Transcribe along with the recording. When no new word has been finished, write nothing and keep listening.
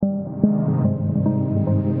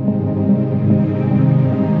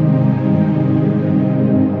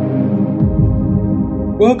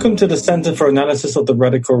Welcome to the Center for Analysis of the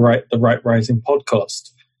Radical Right, the Right Rising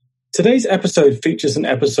podcast. Today's episode features an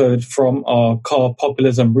episode from our CAR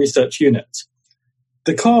Populism Research Unit.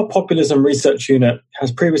 The CAR Populism Research Unit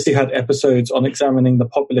has previously had episodes on examining the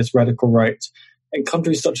populist radical right in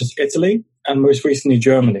countries such as Italy and most recently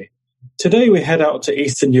Germany. Today we head out to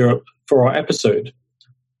Eastern Europe for our episode.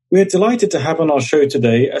 We are delighted to have on our show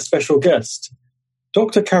today a special guest.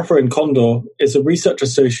 Dr. Catherine Condor is a research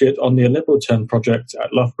associate on the Liberalturn project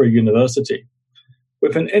at Loughborough University.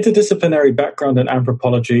 With an interdisciplinary background in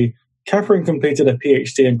anthropology, Catherine completed a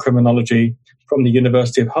PhD in criminology from the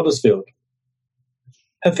University of Huddersfield.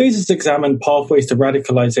 Her thesis examined pathways to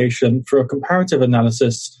radicalization through a comparative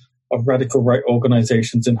analysis of radical right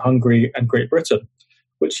organizations in Hungary and Great Britain,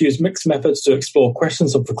 which used mixed methods to explore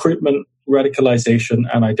questions of recruitment, radicalization,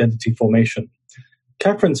 and identity formation.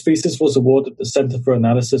 Catherine's thesis was awarded the Center for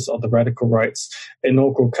Analysis of the Radical Right's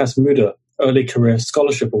inaugural Kasmuda Early Career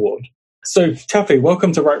Scholarship Award. So, Kathy,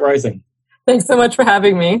 welcome to Right Rising. Thanks so much for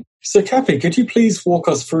having me. So, Kathy, could you please walk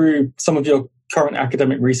us through some of your current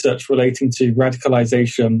academic research relating to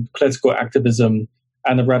radicalization, political activism,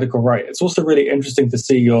 and the radical right? It's also really interesting to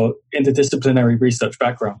see your interdisciplinary research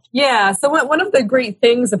background. Yeah, so one of the great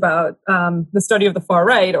things about the study of the far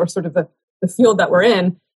right, or sort of the field that we're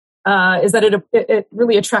in, is that it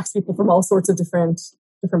really attracts people from all sorts of different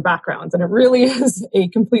backgrounds. And it really is a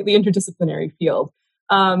completely interdisciplinary field,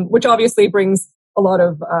 which obviously brings a lot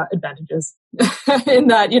of advantages in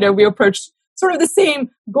that, we approach sort of the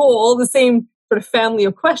same goal, the same sort of family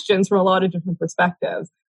of questions from a lot of different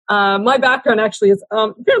perspectives. My background actually is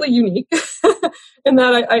fairly unique in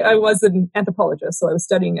that I was an anthropologist. So I was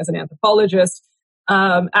studying as an anthropologist,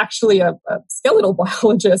 actually a skeletal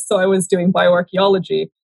biologist. So I was doing bioarchaeology.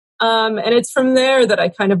 And it's from there that I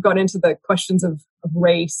kind of got into the questions of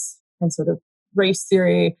race and sort of race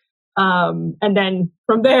theory. And then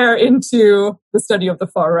from there into the study of the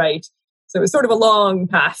far right. So it was sort of a long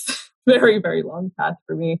path, very, very long path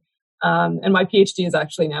for me. And my PhD is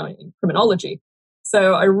actually now in criminology.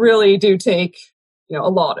 So I really do take, a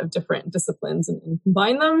lot of different disciplines and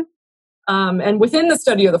combine them. And within the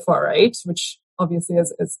study of the far right, which obviously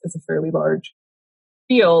is a fairly large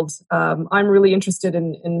field, I'm really interested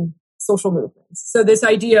in social movements. So this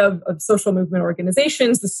idea of social movement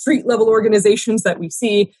organizations, the street level organizations that we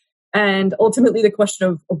see, and ultimately the question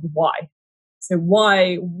of why. So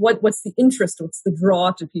why, what's the interest? What's the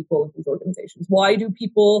draw to people of these organizations? Why do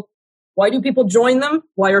people join them?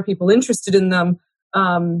 Why are people interested in them?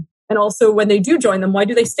 And also when they do join them, why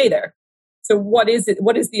do they stay there? So what is it?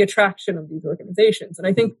 What is the attraction of these organizations? And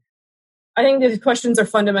I think these questions are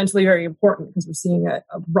fundamentally very important because we're seeing a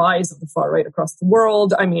rise of the far right across the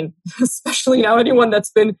world. I mean, especially now, anyone that's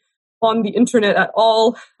been on the internet at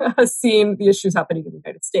all has seen the issues happening in the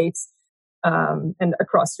United States and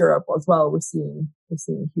across Europe as well. We're seeing a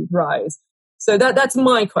huge rise. So that's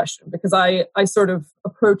my question, because I sort of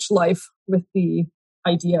approach life with the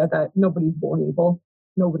idea that nobody's born evil,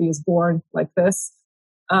 nobody is born like this.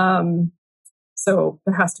 So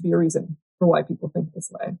there has to be a reason for why people think this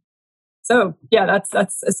way. So yeah,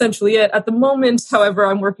 that's essentially it. At the moment, however,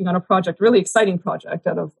 I'm working on a project, really exciting project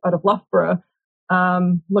out of Loughborough,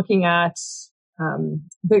 looking at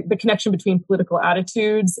the connection between political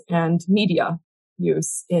attitudes and media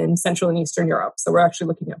use in Central and Eastern Europe. So we're actually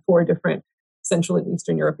looking at 4 different Central and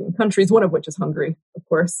Eastern European countries, one of which is Hungary, of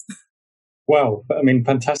course. Wow. I mean,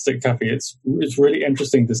 fantastic, Kathy. It's really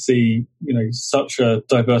interesting to see, such a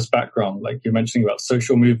diverse background, like you're mentioning about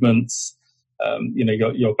social movements,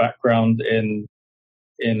 your background in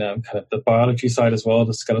kind of the biology side as well,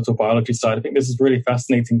 the skeletal biology side. I think this is really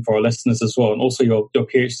fascinating for our listeners as well, and also your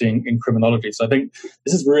PhD in criminology. So I think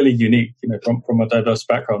this is really unique, from a diverse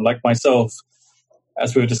background. Like myself,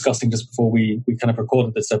 as we were discussing just before we kind of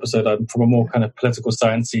recorded this episode, I'm from a more kind of political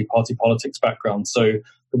sciencey, party politics background. So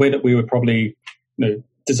the way that we would probably,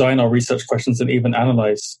 design our research questions and even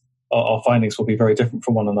analyze our findings will be very different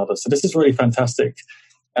from one another. So this is really fantastic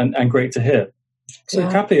and great to hear. So,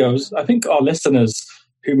 yeah. Kathy, I think our listeners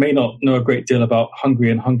who may not know a great deal about Hungary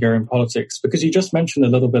and Hungarian politics, because you just mentioned a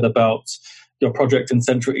little bit about your project in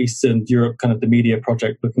Central Eastern Europe, kind of the media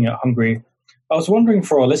project looking at Hungary. I was wondering,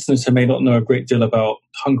 for our listeners who may not know a great deal about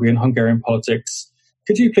Hungary and Hungarian politics,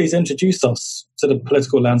 could you please introduce us to the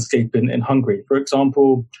political landscape in Hungary? For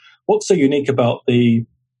example, what's so unique about the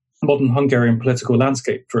modern Hungarian political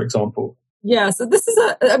landscape, for example? Yeah, so this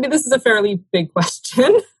is a fairly big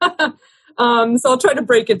question. So I'll try to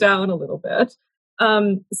break it down a little bit.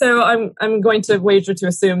 So I'm going to wager to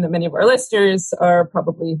assume that many of our listeners are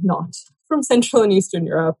probably not from Central and Eastern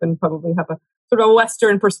Europe and probably have a sort of a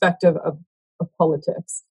Western perspective of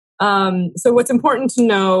politics. So what's important to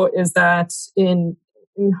know is that in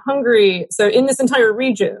Hungary, so in this entire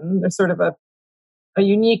region, there's sort of a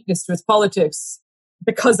uniqueness to its politics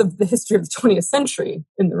because of the history of the 20th century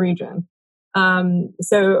in the region.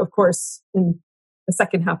 So, of course, in the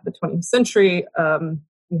second half of the 20th century,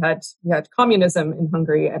 we had communism in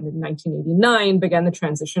Hungary, and in 1989 began the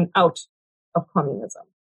transition out of communism.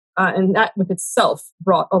 And that with itself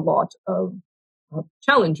brought a lot of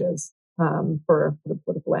challenges for the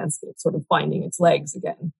political landscape, sort of finding its legs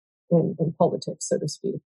again in politics, so to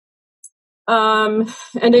speak. And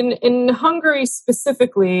in Hungary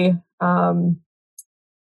specifically, currently,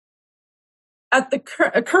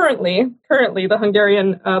 the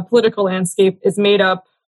Hungarian political landscape is made up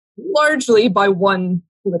largely by one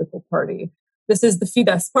political party. This is the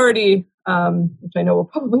Fidesz party, which I know we'll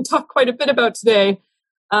probably talk quite a bit about today.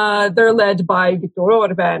 They're led by Viktor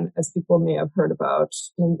Orbán, as people may have heard about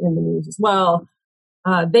in the news as well.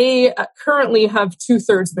 They currently have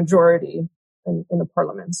 2/3 majority in the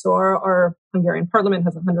parliament. So our Hungarian parliament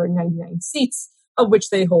has 199 seats, of which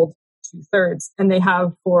they hold 2/3, and they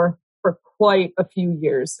have for quite a few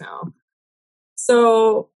years now.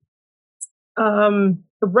 So the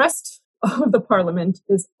rest of the parliament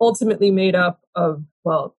is ultimately made up of,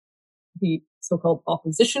 well, the so-called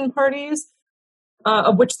opposition parties,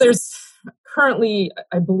 of which there's currently,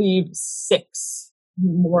 I believe, 6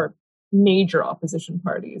 more major opposition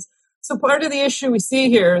parties. So part of the issue we see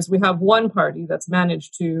here is we have one party that's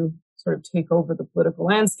managed to sort of take over the political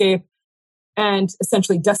landscape and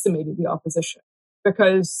essentially decimated the opposition,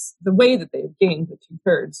 because the way that they've gained the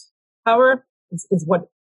 2/3 power is what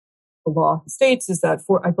the law states, is that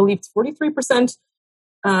I believe it's 43%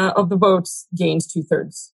 of the votes gains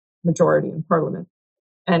 2/3 majority in parliament.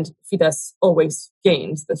 And Fidesz always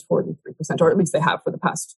gains this 43%, or at least they have for the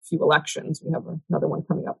past few elections. We have another one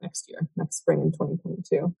coming up next spring in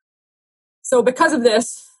 2022. So because of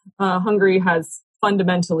this, Hungary has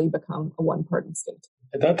fundamentally become a one-party state.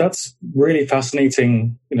 That's really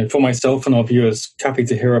fascinating, for myself and our viewers. Happy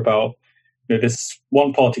to hear about this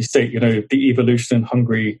one-party state. The evolution in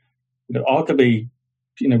Hungary. Arguably,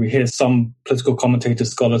 we hear some political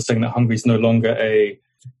commentators, scholars saying that Hungary is no longer a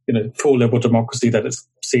full liberal democracy, that it's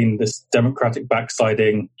seen this democratic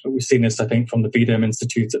backsliding. We've seen this, I think, from the Videm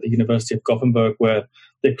Institute at the University of Gothenburg, where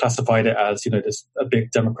they classified it as, a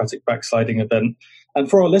big democratic backsliding event. And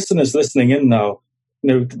for our listeners listening in now,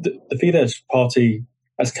 the Fidesz party,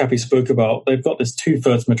 as Kathy spoke about, they've got this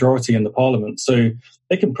 2/3 majority in the parliament. So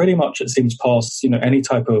they can pretty much, it seems, pass, any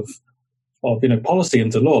type of policy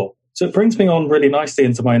into law. So it brings me on really nicely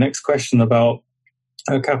into my next question about,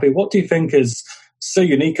 Kathy, what do you think is so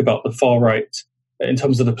unique about the far right in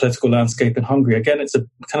terms of the political landscape in Hungary? Again, it's a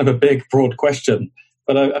kind of a big, broad question,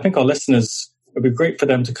 but I think our listeners, it would be great for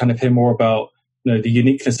them to kind of hear more about the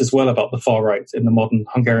uniqueness as well about the far right in the modern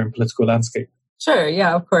Hungarian political landscape. Sure,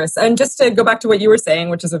 yeah, of course. And just to go back to what you were saying,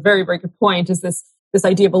 which is a very, very good point, is this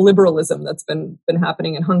idea of a liberalism that's been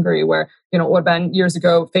happening in Hungary, where Orbán years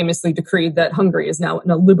ago famously decreed that Hungary is now in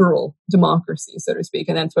a liberal democracy, so to speak,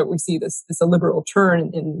 and that's what we see this a liberal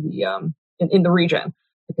turn in the region,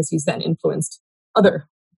 because he's then influenced other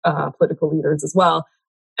political leaders as well.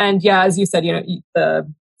 And yeah, as you said,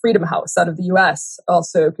 the Freedom House out of the US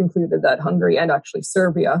also concluded that Hungary and actually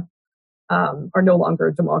Serbia are no longer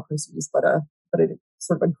democracies, but a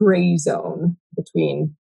sort of a gray zone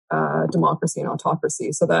between democracy and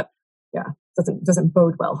autocracy. So that, doesn't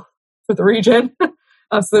bode well for the region.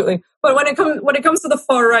 Absolutely. But when it comes to the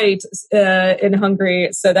far right in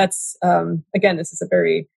Hungary, so that's again, this is a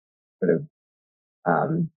very sort of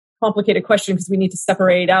complicated question, because we need to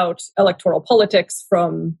separate out electoral politics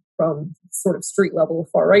from sort of street level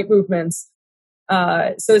far right movements.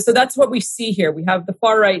 So that's what we see here. We have the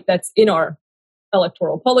far right that's in our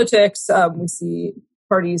electoral politics. We see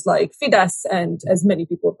parties like Fidesz, and as many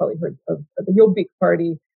people have probably heard of the Jobbik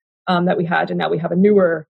party that we had, and now we have a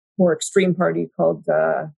newer, more extreme party called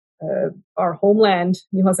Our Homeland,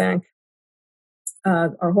 Mi Hazánk,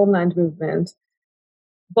 Our Homeland movement.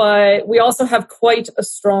 But we also have quite a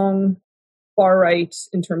strong far right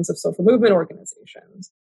in terms of social movement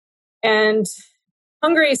organizations. And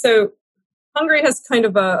Hungary has kind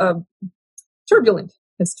of a turbulent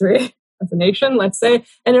history as a nation, let's say.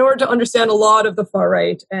 And in order to understand a lot of the far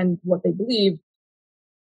right and what they believe,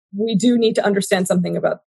 we do need to understand something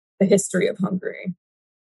about the history of Hungary.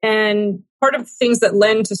 And part of the things that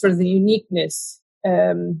lend to sort of the uniqueness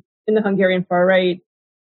in the Hungarian far right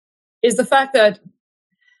is the fact that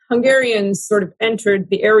Hungarians sort of entered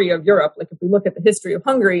the area of Europe. Like if we look at the history of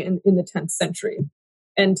Hungary in the 10th century,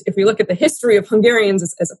 and if we look at the history of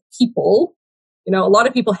Hungarians as a people, A lot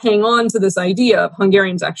of people hang on to this idea of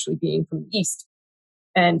Hungarians actually being from the East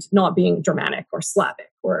and not being Germanic or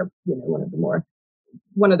Slavic or,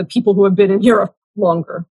 one of the people who have been in Europe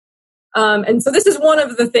longer. And so this is one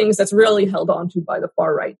of the things that's really held on to by the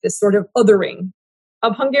far right, this sort of othering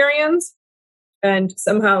of Hungarians and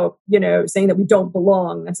somehow, saying that we don't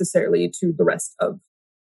belong necessarily to the rest of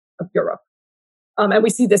Europe. And we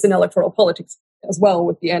see this in electoral politics as well,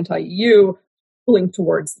 with the anti-EU pulling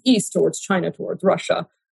towards the East, towards China, towards Russia.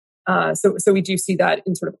 So we do see that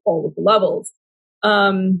in sort of all of the levels.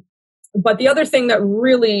 But the other thing that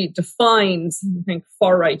really defines, I think,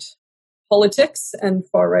 far-right politics and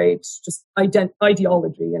far-right just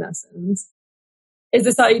ideology, in essence, is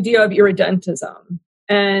this idea of irredentism.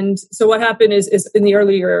 And so what happened is in the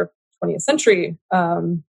earlier 20th century,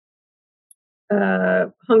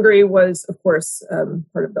 Hungary was, of course,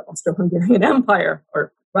 part of the Austro-Hungarian Empire,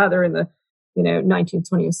 or rather in the 19th,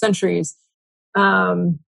 20th centuries.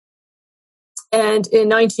 And in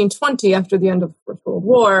 1920, after the end of the First World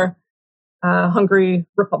War, Hungary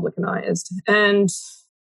republicanized. And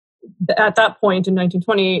at that point in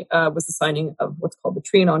 1920 was the signing of what's called the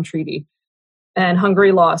Trianon Treaty. And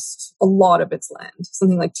Hungary lost a lot of its land,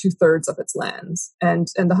 something like 2/3 of its lands. And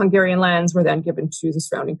the Hungarian lands were then given to the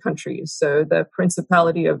surrounding countries. So the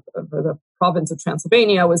Principality or the province of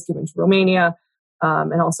Transylvania was given to Romania,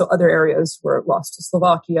 and also other areas were lost to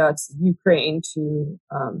Slovakia, to Ukraine, to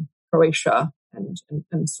Croatia,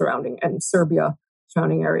 and surrounding, and Serbia,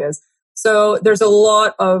 surrounding areas. So there's a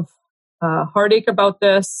lot of heartache about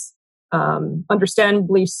this.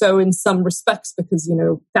 Understandably so in some respects, because,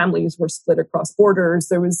 families were split across borders.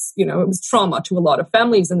 There was, it was trauma to a lot of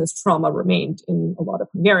families, and this trauma remained in a lot of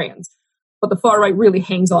Hungarians. But the far right really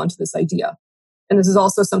hangs on to this idea. And this is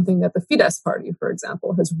also something that the Fidesz party, for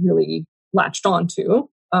example, has really latched onto.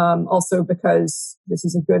 Also because this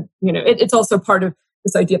is a good, it's also part of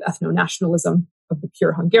this idea of ethno-nationalism, of the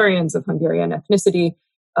pure Hungarians, of Hungarian ethnicity,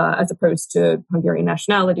 as opposed to Hungarian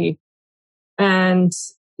nationality. And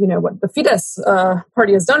what the Fidesz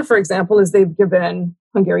party has done, for example, is they've given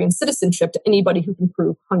Hungarian citizenship to anybody who can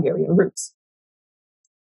prove Hungarian roots.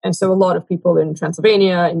 And so a lot of people in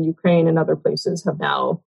Transylvania and Ukraine and other places have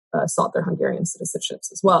now sought their Hungarian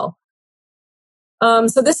citizenships as well.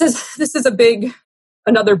 So this is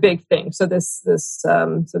another big thing. So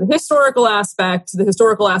so the historical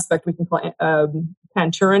aspect we can call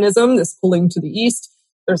Pan-Turanism, this pulling to the east.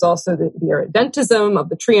 There's also the irredentism of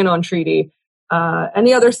the Trianon Treaty. And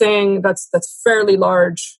the other thing that's fairly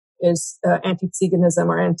large is anti-Tsiganism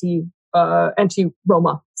or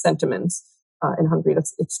anti-Roma sentiments in Hungary.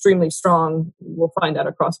 That's extremely strong. We'll find that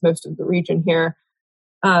across most of the region here.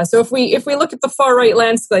 So if we look at the far right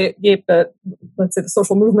landscape, let's say the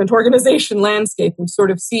social movement organization landscape, we sort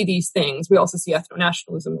of see these things. We also see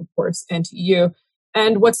ethno-nationalism, of course, anti-EU.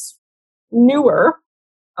 And what's newer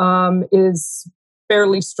is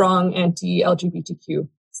fairly strong anti-LGBTQ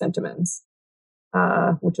sentiments.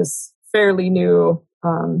 Which is fairly new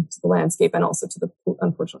to the landscape, and also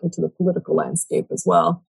unfortunately to the political landscape as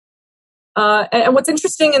well. And what's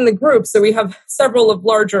interesting in the group, so we have several of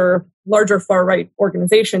larger far-right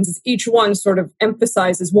organizations, is each one sort of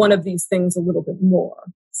emphasizes one of these things a little bit more.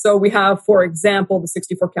 So we have, for example, the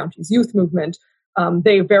 64 Counties Youth Movement.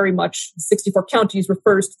 They very much, 64 counties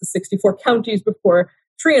refers to the 64 counties before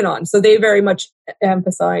Trianon. So they very much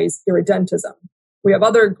emphasize irredentism. We have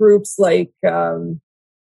other groups like the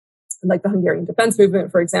Hungarian Defense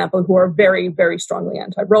Movement, for example, who are very, very strongly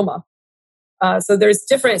anti-Roma. So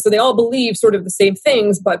they all believe sort of the same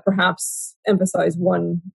things, but perhaps emphasize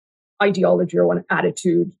one ideology or one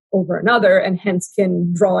attitude over another, and hence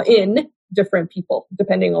can draw in different people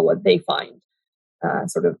depending on what they find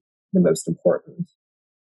sort of the most important.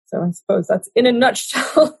 So I suppose that's in a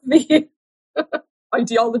nutshell the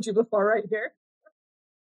ideology of the far right here.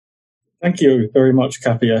 Thank you very much,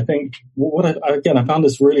 Kathy. I think I found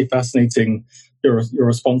this really fascinating, your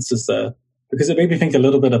responses there, because it made me think a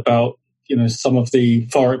little bit about, some of the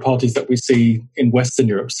far-right parties that we see in Western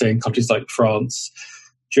Europe, say in countries like France,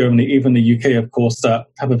 Germany, even the UK, of course, that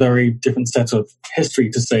have a very different set of history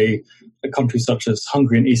to, say, a country such as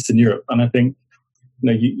Hungary and Eastern Europe. And I think,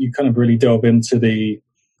 you kind of really delve into the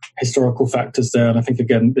historical factors there. And I think,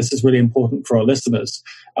 again, this is really important for our listeners.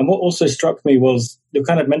 And what also struck me was you're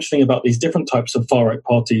kind of mentioning about these different types of far-right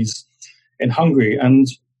parties in Hungary. And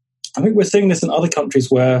I think we're seeing this in other countries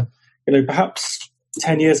where, perhaps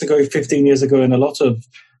 10 years ago, 15 years ago, in a lot of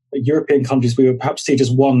European countries, we would perhaps see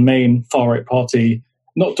just one main far-right party,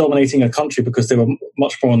 not dominating a country because they were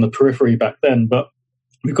much more on the periphery back then. But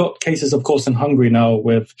we've got cases, of course, in Hungary now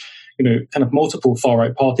with, kind of multiple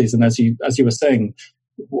far-right parties. And as you were saying,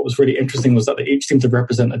 what was really interesting was that they each seemed to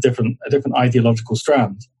represent a different ideological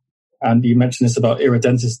strand. And you mentioned this about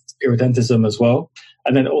irredentism as well.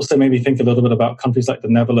 And then it also made me think a little bit about countries like the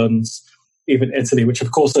Netherlands, even Italy, which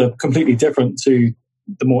of course are completely different to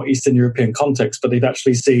the more Eastern European context, but they've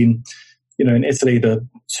actually seen, in Italy, the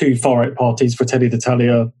two far-right parties, Fratelli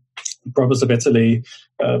d'Italia, Brothers of Italy,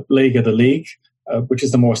 Lega, the League, which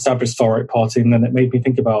is the more established far-right party. And then it made me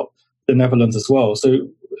think about the Netherlands as well. So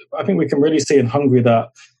I think we can really see in Hungary that,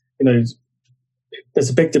 there's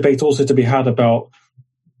a big debate also to be had about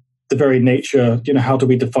the very nature, how do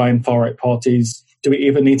we define far-right parties? Do we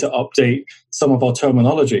even need to update some of our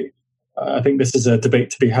terminology? I think this is a debate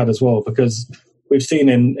to be had as well, because we've seen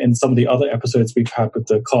in some of the other episodes we've had with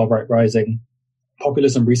the Car Right Rising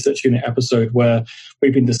Populism Research Unit episode, where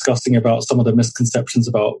we've been discussing about some of the misconceptions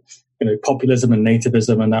about populism and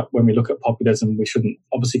nativism, and that when we look at populism, we shouldn't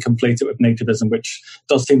obviously conflate it with nativism, which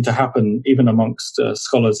does seem to happen even amongst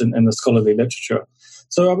scholars in the scholarly literature.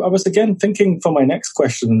 So I was again thinking for my next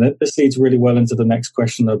question, and this leads really well into the next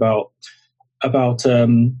question about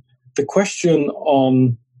the question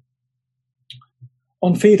on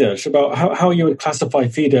Fidesz, about how you would classify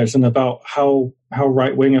Fidesz, and about how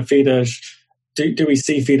right-wing a Fidesz. Do we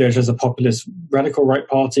see Fidesz as a populist radical right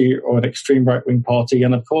party or an extreme right-wing party?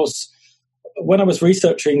 And of course, when I was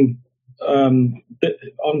researching on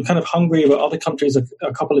kind of Hungary or other countries a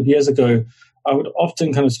couple of years ago, I would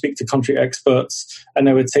often kind of speak to country experts, and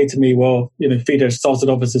they would say to me, well, Fidesz started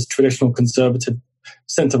off as this traditional conservative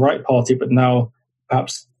centre-right party, but now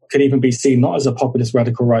perhaps could even be seen not as a populist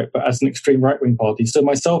radical right, but as an extreme right-wing party. So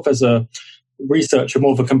myself as a researcher,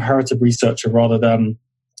 more of a comparative researcher rather than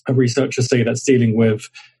a researcher, say, that's dealing with,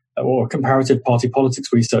 or a comparative party politics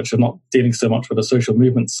researcher, not dealing so much with the social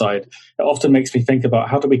movement side, it often makes me think about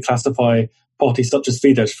how do we classify parties such as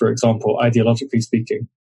Fidesz, for example, ideologically speaking?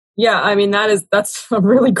 Yeah, I mean, that's a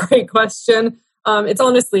really great question. It's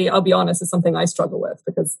honestly, I'll be honest, it's something I struggle with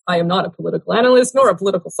because I am not a political analyst nor a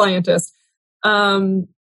political scientist.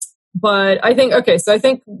 But I think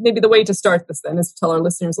maybe the way to start this then is to tell our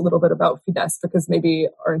listeners a little bit about Fidesz, because maybe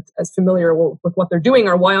aren't as familiar with what they're doing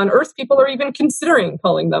or why on earth people are even considering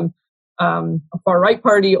calling them a far right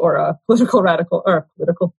party or a political radical or a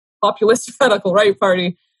political populist radical right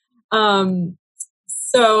party.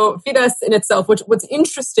 So Fidesz in itself, what's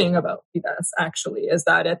interesting about Fidesz actually is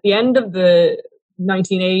that at the end of the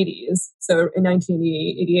 1980s, so in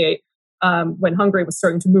 1988, when Hungary was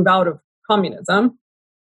starting to move out of communism,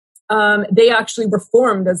 they actually were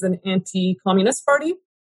formed as an anti-communist party.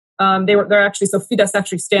 Fidesz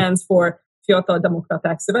actually stands for Fiatal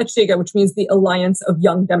Demokraták Szövetsége, which means the Alliance of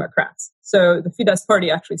Young Democrats. So the Fidesz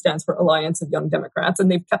party actually stands for Alliance of Young Democrats,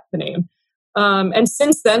 and they've kept the name. And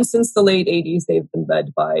since then, since the late 80s, they've been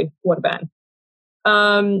led by Orbán.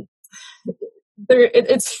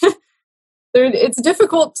 It's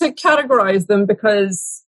difficult to categorize them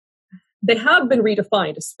because they have been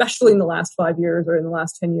redefined, especially in the last 5 years or in the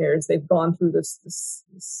last 10 years. They've gone through this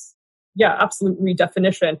absolute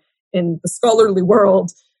redefinition in the scholarly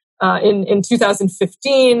world. In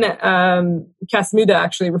 2015, Kasmuda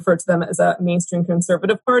actually referred to them as a mainstream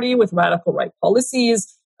conservative party with radical right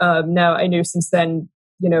policies. Now, I know since then,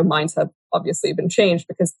 minds have obviously been changed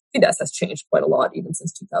because Fidesz has changed quite a lot even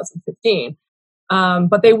since 2015.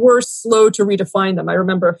 But they were slow to redefine them. I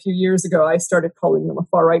remember a few years ago, I started calling them a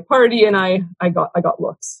far-right party, and I got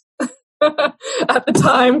looks at the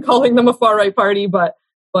time calling them a far-right party, but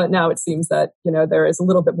now it seems that, there is a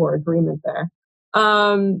little bit more agreement there.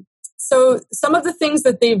 So some of the things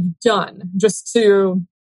that they've done, just to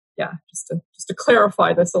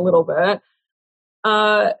clarify this a little bit,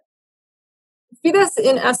 Fidesz,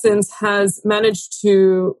 in essence, has managed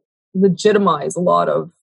to legitimize a lot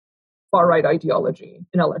of far-right ideology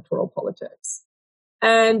in electoral politics.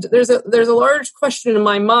 And there's a large question in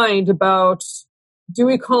my mind about, do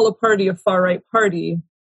we call a party a far-right party?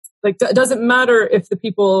 Like, does it matter if the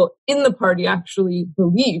people in the party actually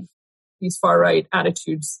believe these far-right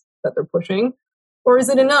attitudes that they're pushing? Or is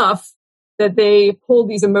it enough that they pull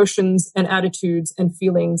these emotions and attitudes and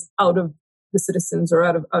feelings out of the citizens or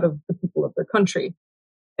out of the people of their country?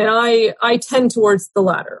 And I tend towards the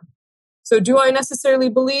latter. So do I necessarily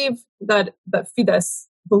believe that Fidesz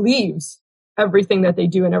believes everything that they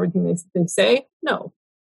do and everything they say? No.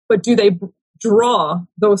 But do they draw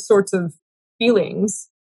those sorts of feelings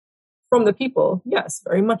from the people? Yes,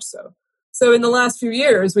 very much so. So in the last few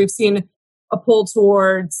years, we've seen a pull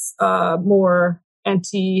towards more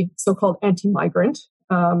so-called anti-migrant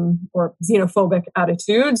or xenophobic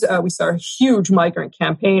attitudes. We saw a huge migrant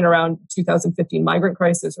campaign around 2015 migrant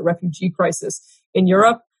crisis or refugee crisis in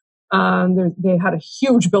Europe. They had a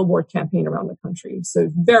huge billboard campaign around the country. So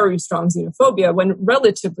very strong xenophobia when,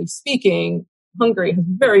 relatively speaking, Hungary has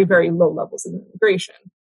very, very low levels of immigration,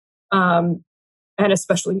 and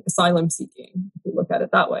especially asylum seeking, if you look at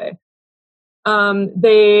it that way.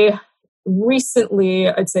 They recently,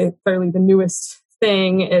 I'd say fairly the newest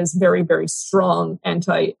thing is very, very strong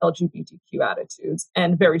anti-LGBTQ attitudes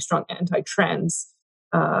and very strong anti-trans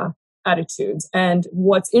attitudes. And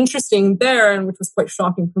what's interesting there, and which was quite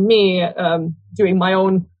shocking for me, doing my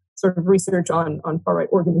own sort of research on far-right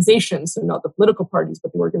organizations, so not the political parties,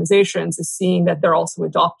 but the organizations, is seeing that they're also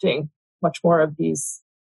adopting much more of these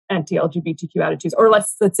anti-LGBTQ attitudes, or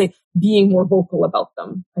let's say being more vocal about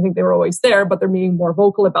them. I think they were always there, but they're being more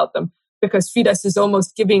vocal about them because Fidesz is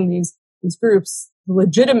almost giving these groups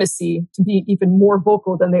legitimacy to be even more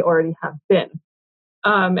vocal than they already have been.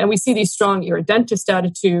 And we see these strong irredentist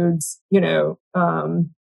attitudes. They've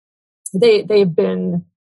been,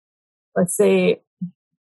 let's say,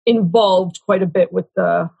 involved quite a bit with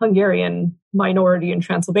the Hungarian minority in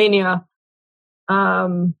Transylvania,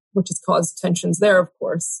 which has caused tensions there, of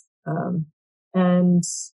course. So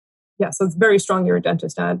it's very strong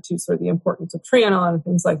irredentist attitudes, sort of the importance of Trianon and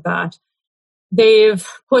things like that. They've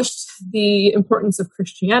pushed the importance of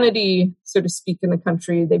Christianity, so to speak, in the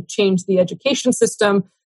country. They've changed the education system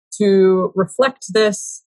to reflect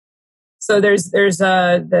this. So there's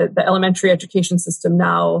the elementary education system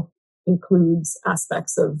now includes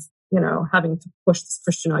aspects of, having to push this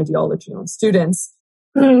Christian ideology on students.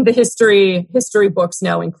 The history books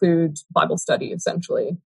now include Bible study,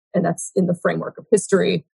 essentially, and that's in the framework of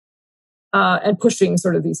history. And pushing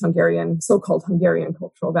sort of these so-called Hungarian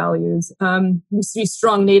cultural values. We see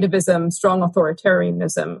strong nativism, strong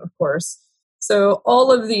authoritarianism, of course. So all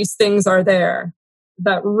of these things are there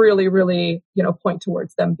that really, really, point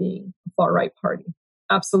towards them being a far-right party.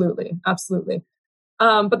 Absolutely, absolutely.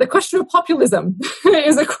 But the question of populism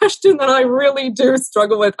is a question that I really do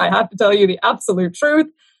struggle with. I have to tell you the absolute truth.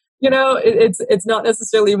 It's not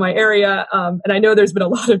necessarily my area. And I know there's been a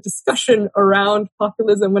lot of discussion around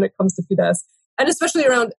populism when it comes to Fidesz, and especially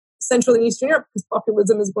around Central and Eastern Europe, because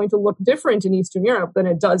populism is going to look different in Eastern Europe than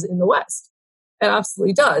it does in the West. It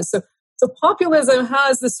absolutely does. So populism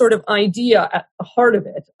has this sort of idea at the heart of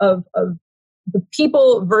it of the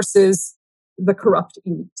people versus the corrupt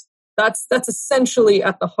elite. That's essentially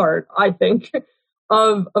at the heart, I think,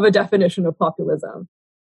 of a definition of populism.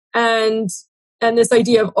 And this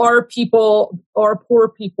idea of our people, our poor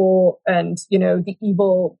people, and, the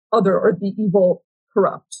evil other or the evil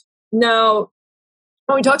corrupt. Now,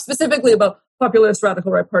 when we talk specifically about populist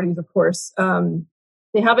radical right parties, of course,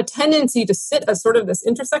 they have a tendency to sit as sort of this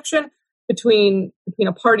intersection between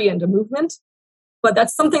a party and a movement. But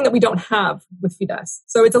that's something that we don't have with Fidesz.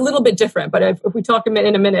 So it's a little bit different. But if we talk in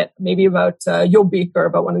a minute, maybe about Jobbik or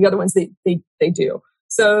about one of the other ones, they do.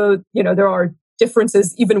 So, there are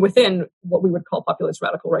differences even within what we would call populist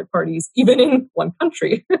radical right parties, even in one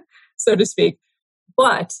country, so to speak.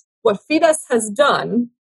 But what Fidesz has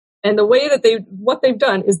done, and the way that what they've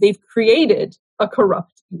done is they've created a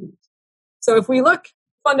corrupt elite. So if we look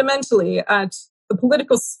fundamentally at the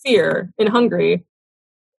political sphere in Hungary,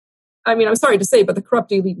 I mean, I'm sorry to say, but the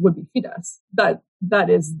corrupt elite would be Fidesz. That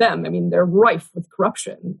is them. I mean, they're rife with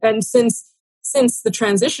corruption. And since the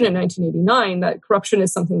transition in 1989, that corruption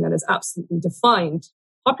is something that has absolutely defined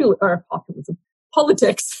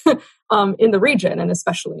politics in the region, and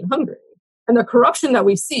especially in Hungary. And the corruption that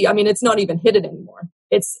we see, I mean, it's not even hidden anymore.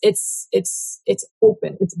 It's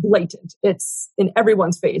open, it's blatant, it's in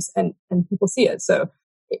everyone's face, and people see it. So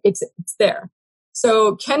it's there.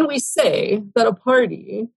 So can we say that a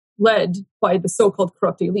party led by the so-called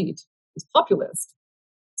corrupt elite is populist?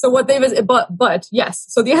 So what but yes.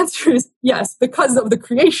 So the answer is yes, because of the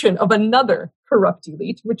creation of another corrupt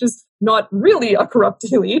elite, which is not really a corrupt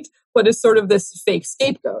elite, but is sort of this fake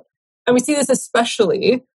scapegoat. And we see this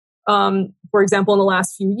especially, for example, in the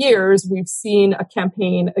last few years, we've seen a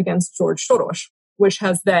campaign against George Soros, which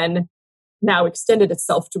has then now extended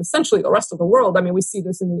itself to essentially the rest of the world. I mean, we see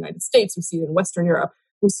this in the United States, we see it in Western Europe,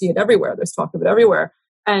 we see it everywhere. There's talk of it everywhere.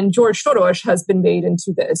 And George Soros has been made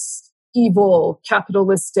into this evil,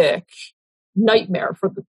 capitalistic nightmare for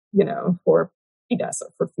Fidesz, or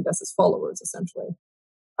for Fidesz's followers, essentially.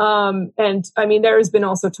 And I mean, there has been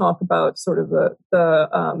also talk about sort of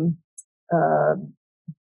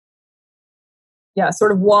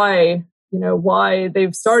sort of why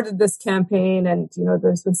they've started this campaign, and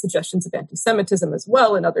there's been suggestions of anti-Semitism as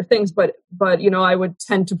well and other things, but I would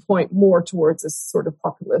tend to point more towards this sort of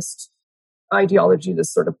populist ideology,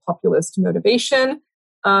 this sort of populist motivation.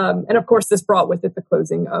 And of course, this brought with it the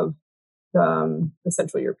closing of the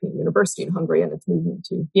Central European University in Hungary and its movement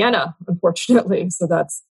to Vienna, unfortunately. So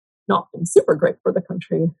that's not been super great for the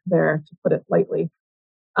country there, to put it lightly.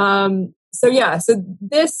 So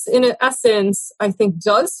this, in essence, I think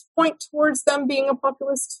does point towards them being a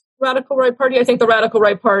populist radical right party. I think the radical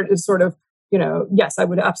right part is sort of, yes, I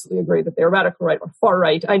would absolutely agree that they're radical right or far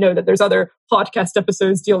right. I know that there's other podcast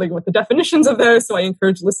episodes dealing with the definitions of those, so I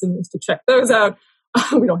encourage listeners to check those out.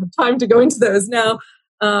 We don't have time to go into those now.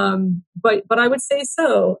 But I would say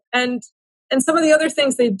so. And some of the other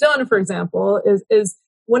things they've done, for example, is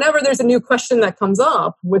whenever there's a new question that comes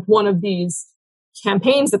up with one of these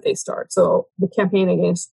campaigns that they start. So the campaign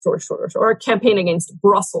against George Soros or a campaign against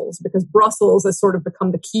Brussels, because Brussels has sort of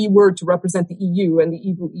become the key word to represent the EU and the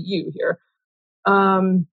evil EU here.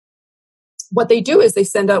 What they do is they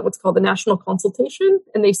send out what's called the national consultation,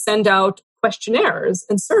 and they send out questionnaires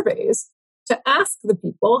and surveys to ask the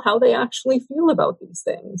people how they actually feel about these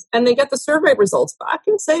things. And they get the survey results back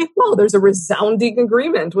and say, well, there's a resounding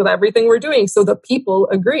agreement with everything we're doing. So the people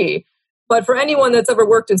agree. But for anyone that's ever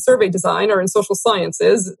worked in survey design or in social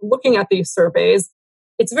sciences, looking at these surveys,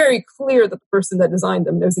 it's very clear that the person that designed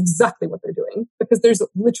them knows exactly what they're doing, because there's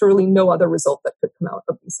literally no other result that could come out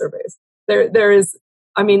of these surveys. They're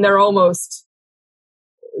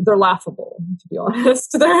laughable, to be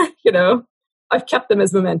honest. I've kept them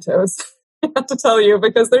as mementos, I have to tell you,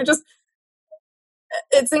 because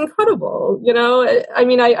it's incredible.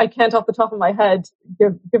 I can't off the top of my head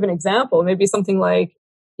give an example. Maybe something like,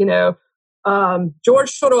 George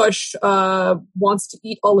Soros wants to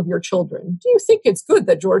eat all of your children. Do you think it's good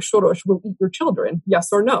that George Soros will eat your children?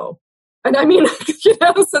 Yes or no? And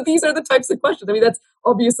so these are the types of questions. That's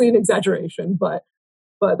obviously an exaggeration, but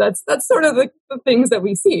that's sort of the things that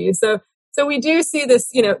we see. So we do see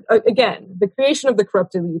this, again, the creation of the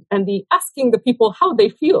corrupt elite and the asking the people how they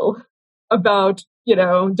feel about,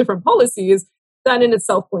 different policies, that in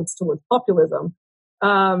itself points towards populism.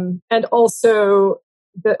 And also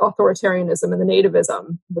the authoritarianism and the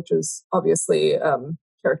nativism, which is obviously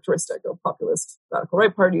characteristic of populist radical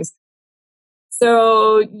right parties.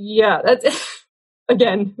 So yeah, that's,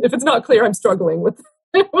 again, if it's not clear, I'm struggling with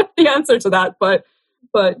the answer to that, but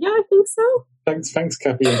yeah, I think so. Thanks,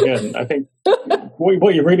 Kathy. Again, I think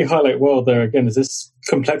what you really highlight well there again is this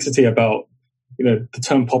complexity about the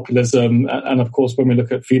term populism, and of course when we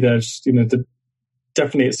look at Fidesz,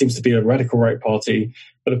 definitely it seems to be a radical right party,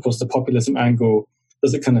 but of course the populism angle,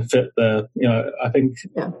 does it kind of fit there? I think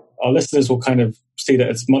our listeners will kind of see that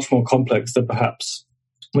it's much more complex than perhaps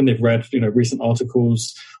when they've read, recent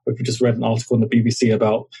articles, or if you just read an article on the BBC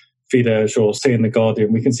about Fidesz or say in The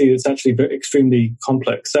Guardian, we can see it's actually extremely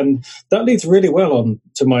complex. And that leads really well on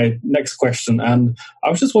to my next question. And I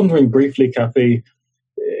was just wondering briefly, Kathy,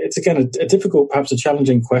 it's again a difficult, perhaps a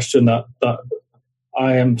challenging question that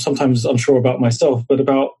I am sometimes unsure about myself, but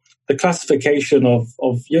about the classification of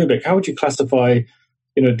Jobbik. How would you classify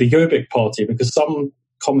the Jobbik party? Because some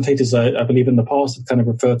commentators, I believe in the past, have kind of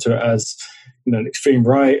referred to it as an extreme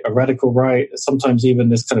right, a radical right, sometimes even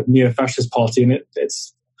this kind of neo-fascist party. And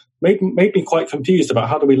it's made me quite confused about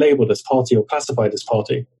how do we label this party or classify this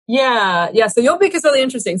party. Yeah. So Jobbik is really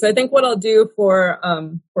interesting. So I think what I'll do for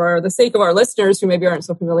the sake of our listeners who maybe aren't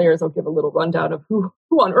so familiar is I'll give a little rundown of who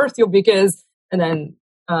on earth Jobbik is, and then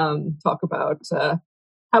talk about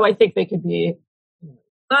how I think they could be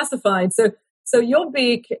classified. So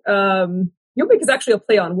Jobbik is actually a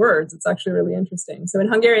play on words. It's actually really interesting. So in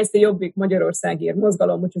Hungarian, it's the Jobbik Magyarországért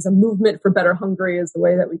Mozgalom, which is a movement for better Hungary is the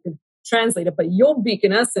way that we could translate it. But Jobbik,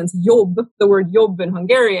 in essence, Jobb, the word Jobb in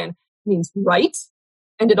Hungarian means right,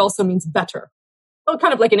 and it also means better. Well,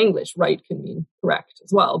 kind of like in English, right can mean correct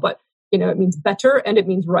as well, but it means better and it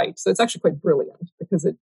means right. So it's actually quite brilliant because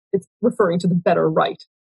it's referring to the better right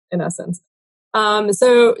in essence.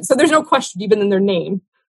 So there's no question, even in their name,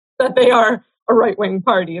 that they are a right-wing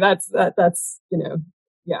party. That's there's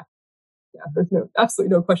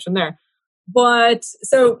absolutely no question there. But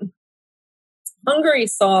so Hungary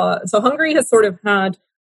has sort of had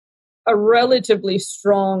a relatively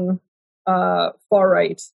strong far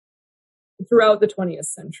right throughout the 20th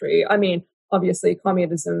century. I mean, obviously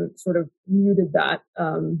communism sort of muted that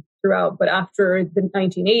throughout, but after the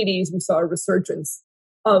 1980s, we saw a resurgence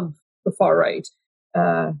of the far right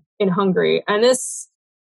in Hungary. And this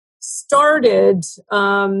started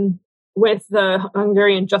with the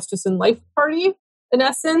Hungarian Justice and Life Party, in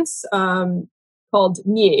essence, called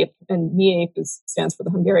NIEP, and NIEP stands for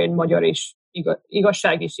the Hungarian Magyar és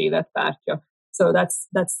Igazság és Életpártja. So that's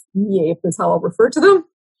NIEP is how I'll refer to them,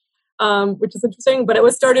 which is interesting. But it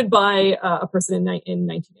was started by a person in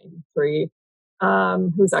 1983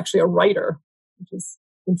 who's actually a writer, which is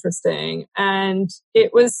interesting. And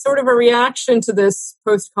it was sort of a reaction to this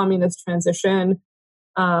post-communist transition,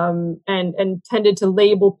 and tended to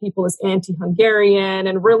label people as anti-Hungarian,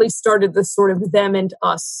 and really started this sort of them and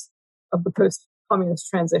us of the post-communist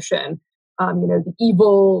transition. The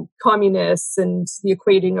evil communists and the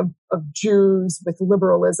equating of Jews with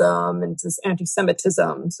liberalism and this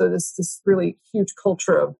anti-Semitism. So this really huge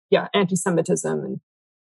culture of anti-Semitism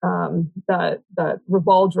and that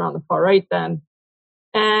revolved around the far right then.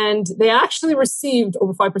 And they actually received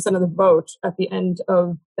over 5% of the vote at the end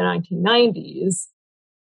of the 1990s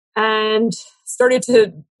and started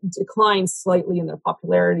to decline slightly in their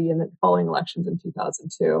popularity in the following elections in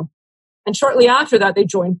 2002. And shortly after that, they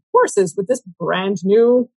joined forces with this brand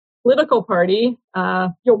new political party,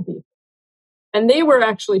 Jobbik. And they were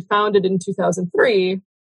actually founded in 2003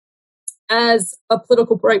 as a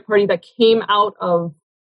political right party that came out of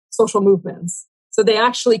social movements. So they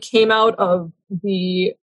actually came out of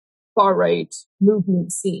the far right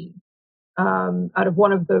movement scene, out of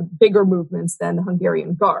one of the bigger movements than the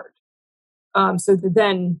Hungarian Guard. So the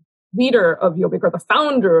then leader of Jobbik, or the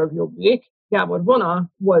founder of Jobbik, Gábor Vona,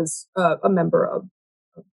 was a member of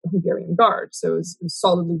the Hungarian Guard. So it was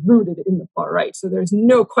solidly rooted in the far right. So there's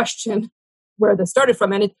no question where this started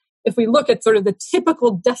from. And if we look at sort of the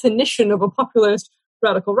typical definition of a populist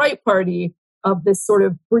radical right party, of this sort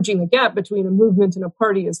of bridging the gap between a movement and a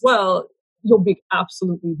party as well, Jobbik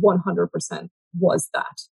absolutely 100% was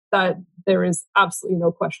that. That there is absolutely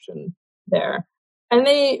no question there. And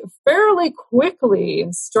they fairly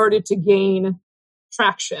quickly started to gain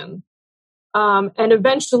traction, and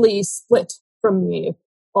eventually split from me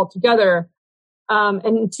altogether. And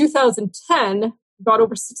in 2010, got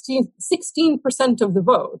over 16% of the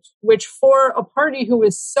vote, which for a party who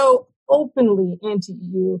is so openly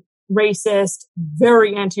anti-EU, racist,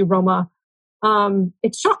 very anti-Roma,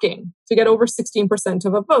 it's shocking to get over 16%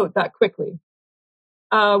 of a vote that quickly,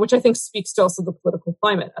 which I think speaks to also the political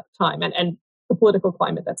climate at the time and the political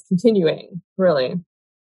climate that's continuing, really.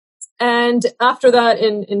 And after that,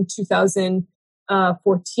 in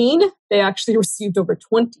 2014, they actually received over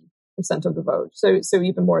 20% of the vote, so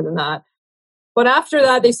even more than that. But after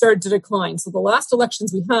that, they started to decline. So the last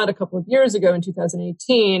elections we had a couple of years ago in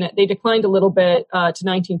 2018, they declined a little bit to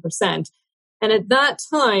 19%. And at that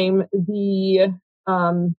time, the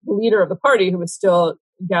leader of the party, who was still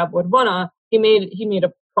Gábor Vona, he made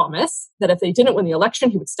a promise that if they didn't win the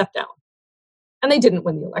election, he would step down. And they didn't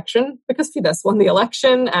win the election because Fidesz won the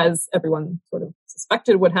election, as everyone sort of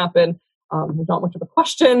suspected would happen. There's not much of a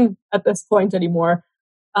question at this point anymore.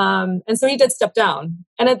 And so he did step down.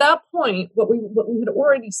 And at that point, what we had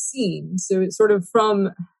already seen, so it's sort of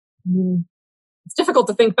it's difficult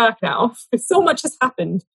to think back now. So much has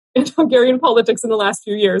happened in Hungarian politics in the last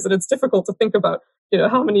few years, and it's difficult to think about,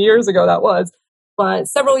 how many years ago that was. But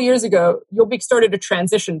several years ago, Jobbik started a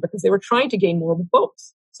transition because they were trying to gain more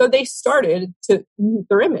votes. So they started to mute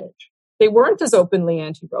their image. They weren't as openly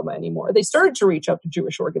anti-Roma anymore. They started to reach out to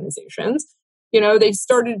Jewish organizations. They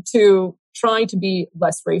started to try to be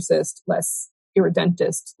less racist, less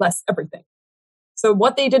irredentist, less everything. So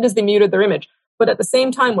what they did is they muted their image. But at the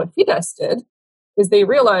same time, what Fidesz did is they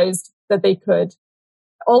realized that they could,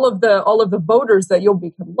 all of the voters that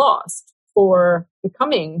Jobbik had lost for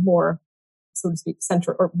becoming more, so to speak,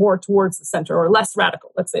 center, or more towards the center, or less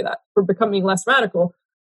radical, let's say that, for becoming less radical,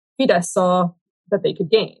 Fidesz saw that they could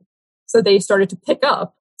gain. So they started to pick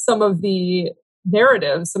up some of the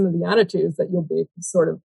narratives, some of the attitudes that Jobbik sort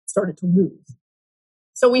of started to lose.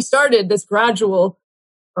 So we started this gradual,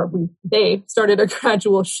 they started a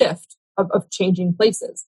gradual shift of changing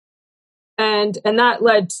places. And that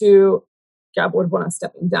led to Gábor Vona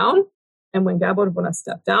stepping down. And when Gábor Vona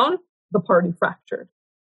stepped down, the party fractured.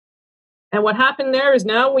 And what happened there is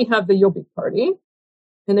now we have the Jobbik party.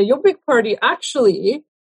 And the Jobbik party actually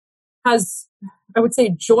has, I would say,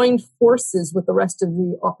 joined forces with the rest of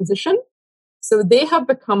the opposition. So they have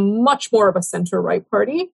become much more of a center-right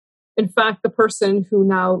party. In fact, the person who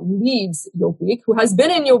now leads Jobbik, who has been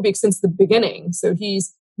in Jobbik since the beginning, so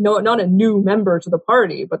he's not a new member to the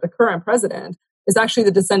party, but the current president is actually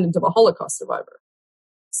the descendant of a Holocaust survivor.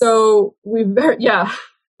 So we very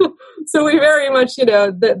much,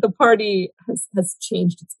 the party has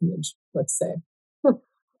changed its image, let's say. But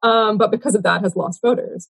because of that has lost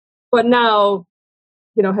voters. But now,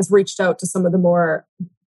 has reached out to some of the more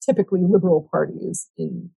typically liberal parties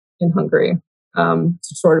in Hungary to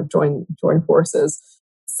sort of join forces.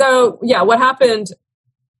 So, what happened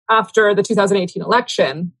after the 2018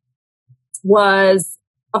 election was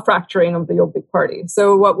a fracturing of the Jobbik party.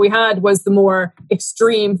 So what we had was the more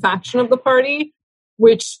extreme faction of the party,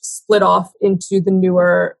 which split off into the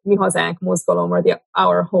newer Mi Hazánk Mozgalom, or the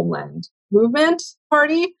Our Homeland Movement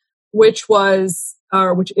Party, which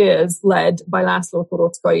is led by László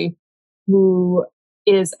Toroczkai, who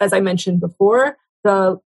is, as I mentioned before,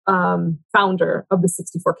 the founder of the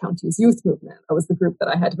 64 Counties Youth Movement. That was the group that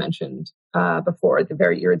I had mentioned before, the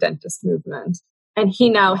very irredentist movement. And he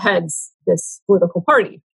now heads this political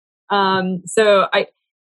party. So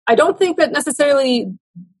I don't think that necessarily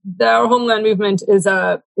Our Homeland Movement is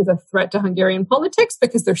a threat to Hungarian politics,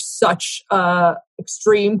 because they're such a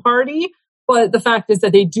extreme party. But the fact is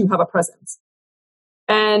that they do have a presence.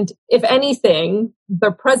 And if anything,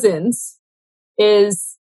 their presence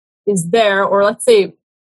is there, or let's say,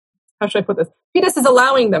 how should I put this? Fidesz is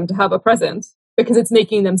allowing them to have a presence because it's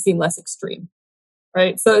making them seem less extreme,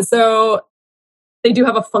 right? So they do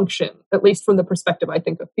have a function, at least from the perspective, I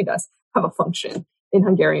think, of Fidesz, have a function in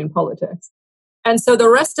Hungarian politics. And so the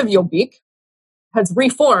rest of Jobbik has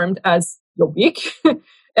reformed as Jobbik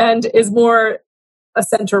and is more a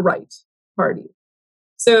center-right party.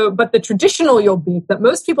 So, but the traditional Jobbik that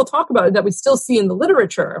most people talk about, that we still see in the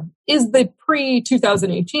literature, is the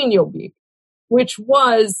pre-2018 Jobbik, which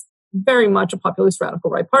was very much a populist radical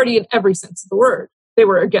right party in every sense of the word. They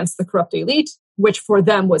were against the corrupt elite, which for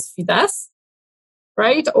them was Fidesz,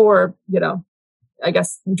 right? Or, I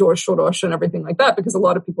guess George Soros and everything like that, because a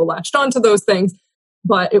lot of people latched onto those things,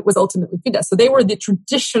 but it was ultimately Fidesz. So they were the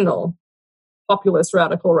traditional populist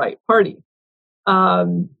radical right party,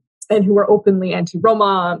 and who were openly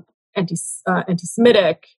anti-Roma,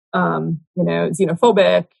 anti-Semitic,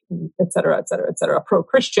 xenophobic, et cetera,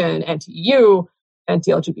 pro-Christian, anti-EU,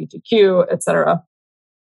 anti-LGBTQ, et cetera.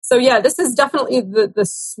 So yeah, this is definitely the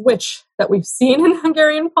switch that we've seen in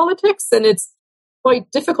Hungarian politics, and it's quite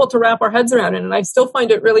difficult to wrap our heads around it. And I still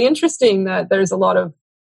find it really interesting that there's a lot of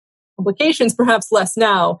publications, perhaps less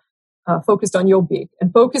now, focused on Jobbik,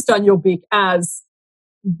 and focused on Jobbik as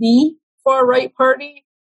the far-right party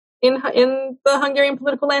in the Hungarian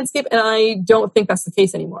political landscape. And I don't think that's the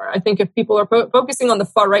case anymore. I think if people are focusing on the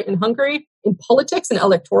far-right in Hungary, in politics and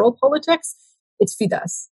electoral politics, it's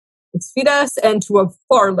Fidesz. It's Fidesz, and to a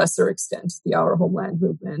far lesser extent, the Our Homeland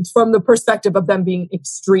Movement, from the perspective of them being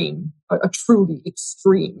extreme, a truly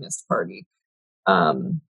extremist party.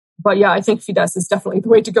 But yeah, I think Fidesz is definitely the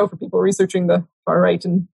way to go for people researching the far right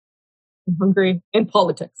in Hungary in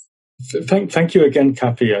politics. Thank you again,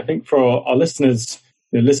 Kappy. I think for our listeners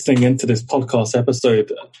listening into this podcast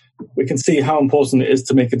episode, we can see how important it is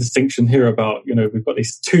to make a distinction here about, we've got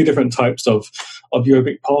these two different types of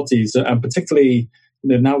Jobbik parties, and particularly,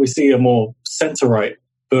 now we see a more center-right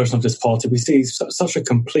version of this party. We see such a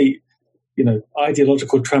complete,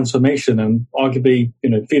 ideological transformation, and arguably,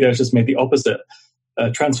 Fidesz has made the opposite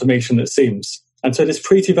transformation, it seems. And so this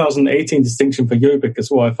pre-2018 distinction for Jobbik as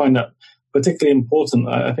well, I find that particularly important.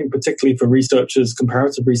 I think particularly for researchers,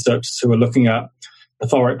 comparative researchers who are looking at the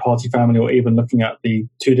far-right party family, or even looking at the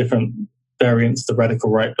two different variants, the radical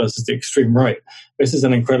right versus the extreme right. This is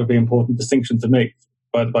an incredibly important distinction to make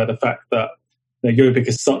by the fact that Jobbik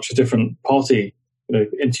is such a different party,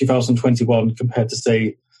 in 2021 compared to,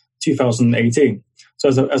 say, 2018. So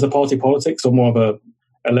as a party politics, or more of a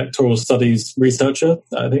electoral studies researcher,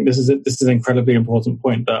 I think this is an incredibly important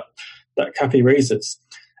point that Kappy raises.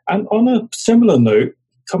 And on a similar note,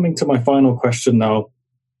 coming to my final question now,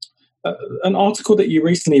 an article that you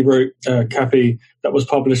recently wrote, Kappy, that was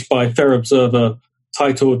published by Fair Observer,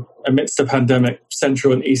 titled "Amidst the Pandemic,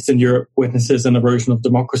 Central and Eastern Europe Witnesses an Erosion of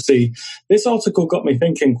Democracy." This article got me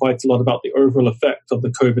thinking quite a lot about the overall effect of the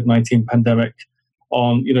COVID-19 pandemic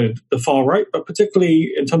on, the far right, but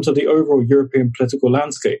particularly in terms of the overall European political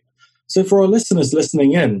landscape. So for our listeners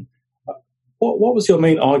listening in, what was your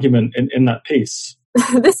main argument in that piece?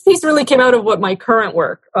 This piece really came out of my current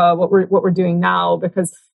work, what we're doing now,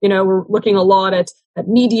 because we're looking a lot at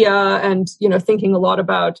media, and thinking a lot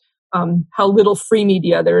about how little free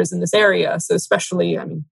media there is in this area. So especially,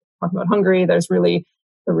 talking about Hungary, there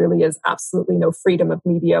really is absolutely no freedom of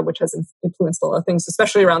media, which has influenced a lot of things,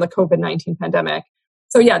 especially around the COVID-19 pandemic.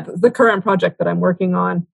 So yeah, the current project that I'm working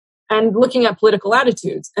on, and looking at political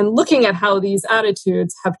attitudes, and looking at how these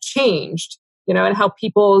attitudes have changed, and how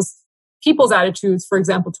people's attitudes, for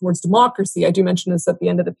example, towards democracy, I do mention this at the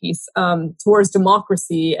end of the piece, towards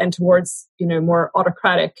democracy and towards, more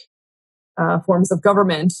autocratic forms of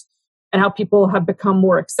government, and how people have become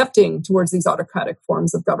more accepting towards these autocratic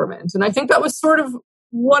forms of government. And I think that was sort of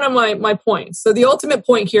one of my points. So the ultimate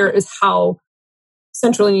point here is how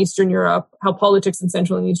Central and Eastern Europe, how politics in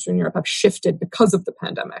Central and Eastern Europe have shifted because of the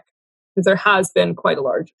pandemic. Because there has been quite a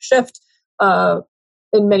large shift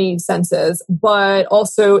in many senses, but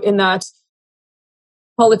also in that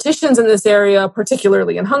politicians in this area,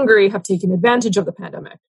 particularly in Hungary, have taken advantage of the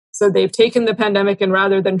pandemic. So they've taken the pandemic, and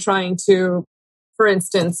rather than trying to, for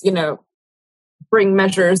instance, bring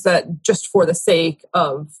measures that just for the sake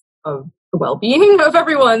of the well-being of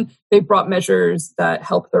everyone, they've brought measures that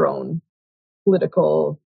help their own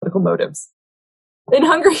political motives. In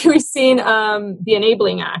Hungary, we've seen the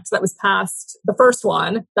Enabling Act that was passed, the first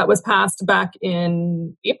one that was passed back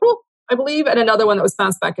in April, I believe, and another one that was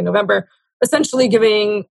passed back in November, essentially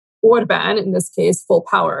giving Orbán, in this case, full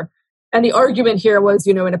power. And the argument here was,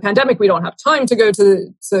 in a pandemic, we don't have time to go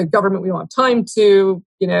to government. We don't have time to,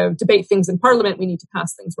 debate things in parliament. We need to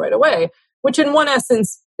pass things right away, which in one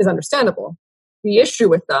essence is understandable. The issue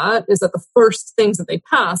with that is that the first things that they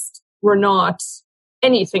passed were not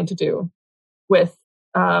anything to do with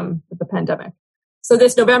the pandemic. So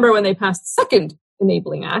this November, when they passed the second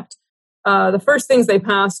Enabling Act, the first things they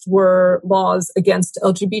passed were laws against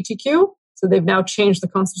LGBTQ. So they've now changed the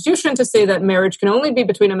constitution to say that marriage can only be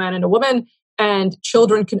between a man and a woman, and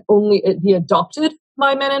children can only be adopted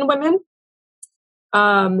by men and women.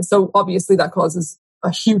 So obviously that causes a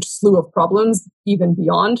huge slew of problems, even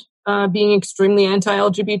beyond being extremely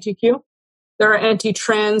anti-LGBTQ. There are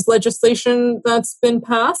anti-trans legislation that's been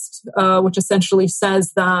passed, which essentially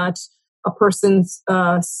says that a person's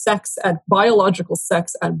biological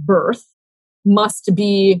sex at birth must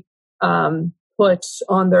be put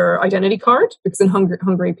on their identity card, because in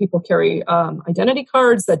Hungary people carry identity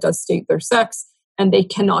cards that does state their sex, and they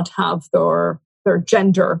cannot have their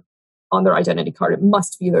gender on their identity card. It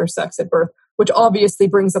must be their sex at birth, which obviously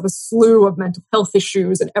brings up a slew of mental health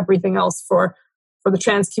issues and everything else for the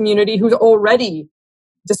trans community, who's already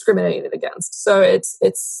discriminated against. So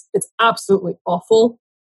it's absolutely awful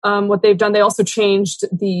what they've done. They also changed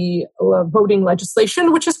the voting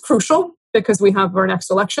legislation, which is crucial because we have our next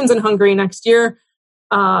elections in Hungary next year.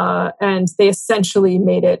 And they essentially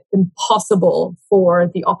made it impossible for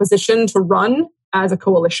the opposition to run as a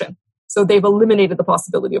coalition. So they've eliminated the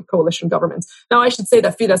possibility of coalition governments. Now, I should say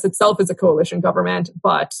that Fidesz itself is a coalition government,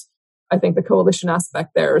 but I think the coalition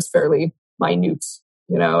aspect there is fairly minute,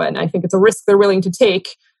 and I think it's a risk they're willing to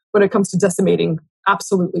take when it comes to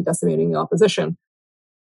absolutely decimating the opposition.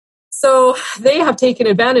 So they have taken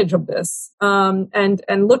advantage of this,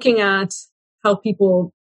 and looking at how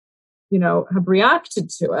people, have reacted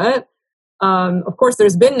to it. Of course,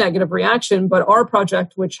 there's been negative reaction, but our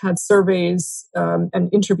project, which had surveys and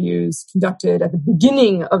interviews conducted at the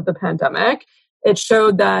beginning of the pandemic, it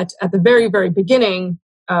showed that at the very, very beginning,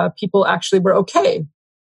 people actually were okay.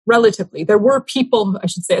 Relatively, there were people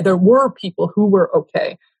who were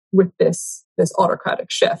okay with this autocratic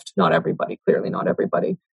shift. Not everybody, clearly not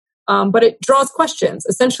everybody. But it draws questions.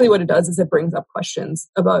 Essentially what it does is it brings up questions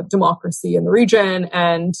about democracy in the region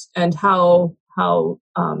and how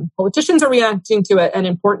politicians are reacting to it, and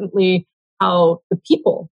importantly, how the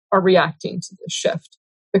people are reacting to this shift.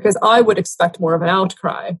 Because I would expect more of an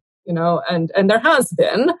outcry, and there has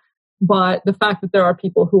been, but the fact that there are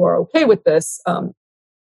people who are okay with this,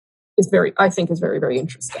 is very, very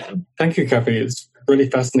interesting. Thank you, Kathy. It's really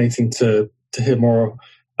fascinating to hear more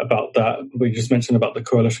about that. We just mentioned about the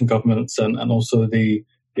coalition governments and also the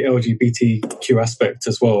LGBTQ aspect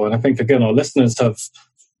as well. And I think, again, our listeners have,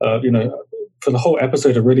 for the whole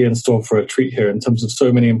episode, are really in store for a treat here in terms of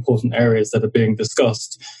so many important areas that are being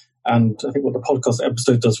discussed. And I think what the podcast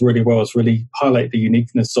episode does really well is really highlight the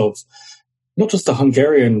uniqueness of not just the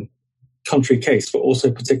Hungarian country case, but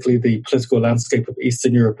also particularly the political landscape of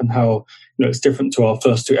Eastern Europe and how it's different to our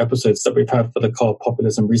first two episodes that we've had for the CAR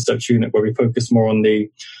Populism Research Unit, where we focus more on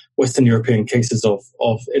the Western European cases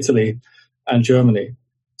of Italy and Germany.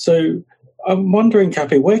 So I'm wondering,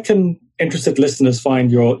 Kathy, where can interested listeners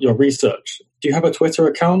find your research? Do you have a Twitter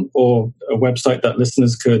account or a website that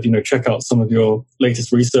listeners could check out some of your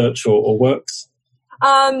latest research or works?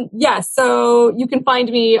 Yes. So you can find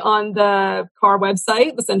me on the CAR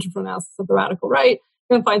website, the Center for Analysis of the Radical Right.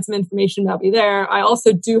 You can find some information about me there. I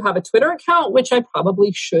also do have a Twitter account, which I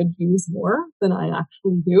probably should use more than I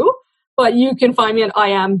actually do. But you can find me at I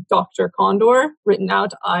am Dr. Condor, written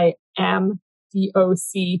out I am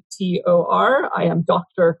DOCTOR. I am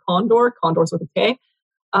Dr. Condor. Condor's with a K.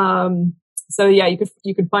 So yeah,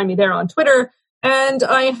 you can find me there on Twitter. And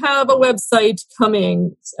I have a website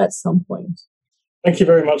coming at some point. Thank you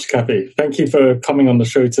very much, Kathy. Thank you for coming on the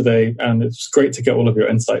show today, and it's great to get all of your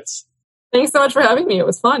insights. Thanks so much for having me. It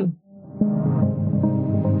was fun.